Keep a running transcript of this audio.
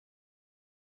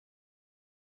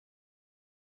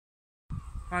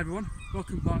Hi everyone,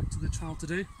 welcome back to the channel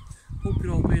today. Hope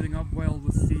you're all bearing up well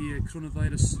with the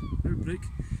coronavirus outbreak.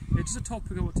 Just a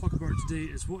topic I want to talk about today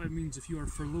is what it means if you are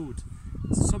furloughed.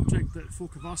 It's a subject that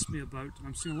folk have asked me about, and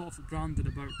I'm seeing a lot of it branded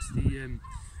about the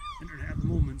internet at the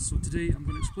moment, so today I'm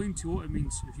going to explain to you what it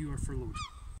means if you are furloughed.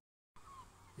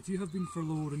 If you have been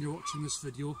furloughed and you're watching this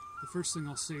video, the first thing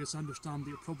I'll say is I understand that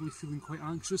you're probably feeling quite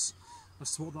anxious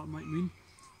as to what that might mean.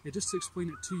 Just to explain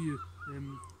it to you,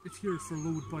 if you're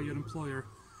furloughed by your employer,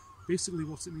 basically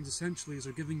what it means essentially is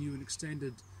they're giving you an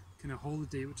extended kind of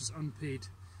holiday which is unpaid.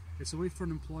 It's a way for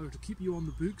an employer to keep you on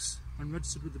the books and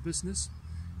registered with the business,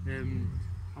 and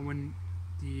when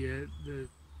the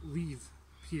leave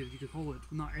period, you could call it,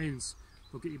 when that ends,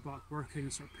 they'll get you back working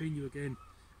and start paying you again.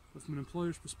 But from an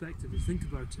employer's perspective, if you think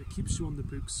about it, it keeps you on the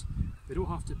books, they don't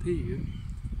have to pay you,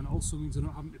 and it also means they're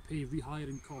not having to pay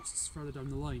rehiring costs further down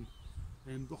the line.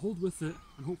 But hold with it,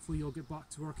 and hopefully you'll get back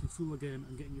to working full again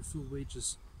and getting your full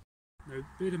wages. Now,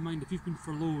 bear in mind, if you've been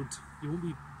furloughed, you won't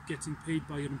be getting paid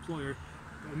by your employer,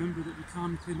 but remember that you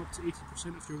can claim up to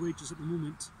 80% of your wages at the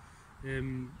moment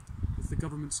with the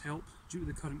government's help due to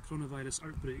the current coronavirus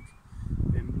outbreak.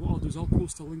 What I'll do is I'll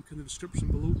post a link in the description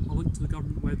below, a link to the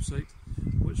government website,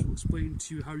 which will explain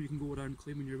to you how you can go around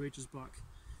claiming your wages back.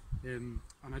 And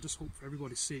I just hope for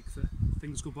everybody's sake that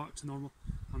things go back to normal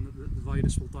and that the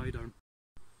virus will die down.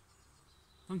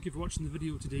 Thank you for watching the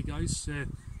video today, guys.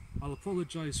 I'll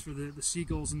apologise for the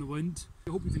seagulls in the wind.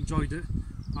 I hope you've enjoyed it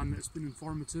and it's been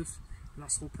informative.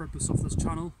 That's the whole purpose of this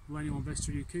channel, Millennial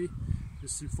Investor UK,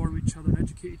 is to inform each other and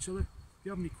educate each other. If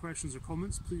you have any questions or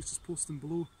comments, please just post them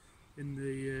below in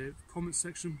the comments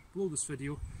section below this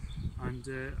video, and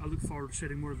I look forward to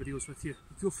sharing more videos with you.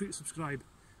 Feel free to subscribe,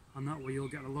 and that way you'll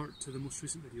get an alert to the most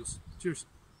recent videos. Cheers!